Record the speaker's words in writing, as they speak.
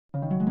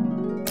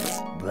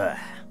Blah.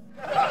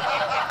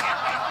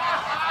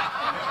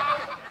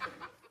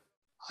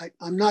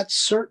 I'm not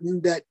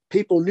certain that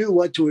people knew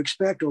what to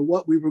expect or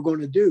what we were going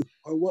to do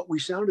or what we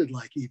sounded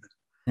like even.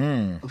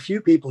 A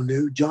few people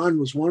knew. John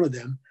was one of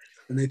them.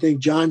 And I think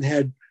John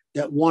had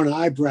that one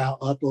eyebrow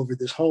up over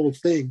this whole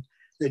thing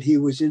that he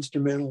was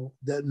instrumental,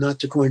 that, not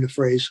to coin a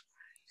phrase,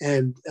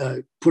 and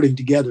putting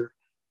together,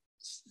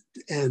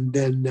 and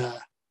then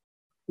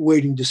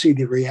waiting to see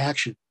the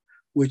reaction,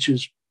 which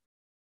is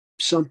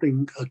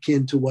something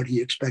akin to what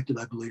he expected,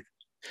 I believe.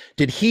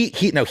 Did he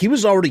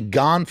was already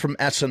gone from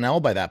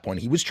SNL by that point.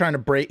 He was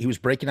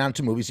breaking out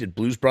into movies. He did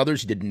Blues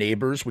Brothers. He did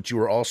Neighbors, which you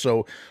were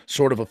also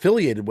sort of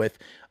affiliated with.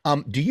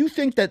 Do you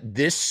think that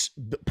this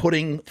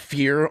putting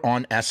fear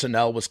on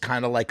SNL was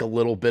kind of like a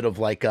little bit of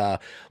like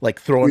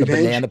throwing revenge?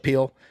 A banana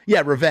peel?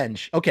 Yeah,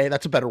 revenge. Okay,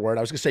 that's a better word.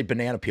 I was gonna say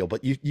banana peel,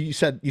 but you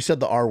said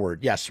the R word.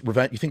 Yes,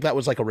 revenge. You think that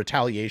was like a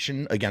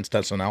retaliation against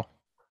SNL?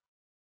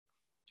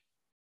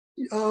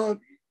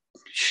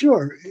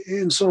 Sure,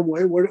 in some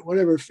way,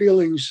 whatever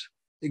feelings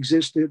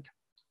existed.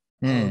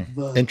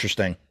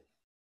 Interesting.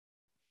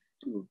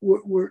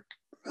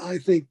 I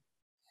think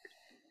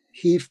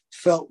he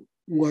felt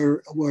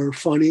were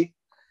funny,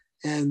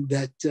 and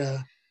that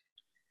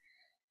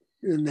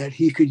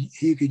he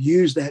could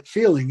use that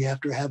feeling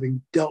after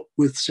having dealt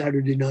with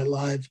Saturday Night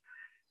Live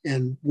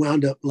and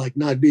wound up like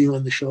not being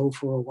on the show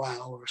for a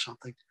while or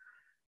something.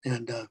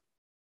 And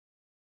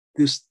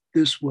this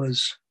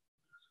was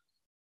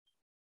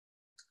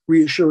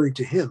reassuring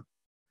to him.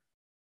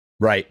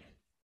 Right.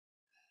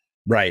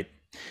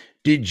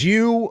 Did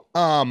you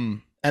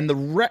and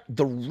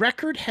the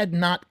record had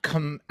not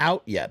come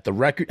out yet.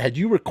 Had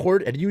you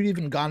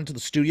even gone to the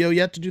studio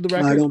yet to do the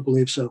record? I don't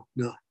believe so.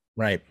 No.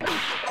 Right.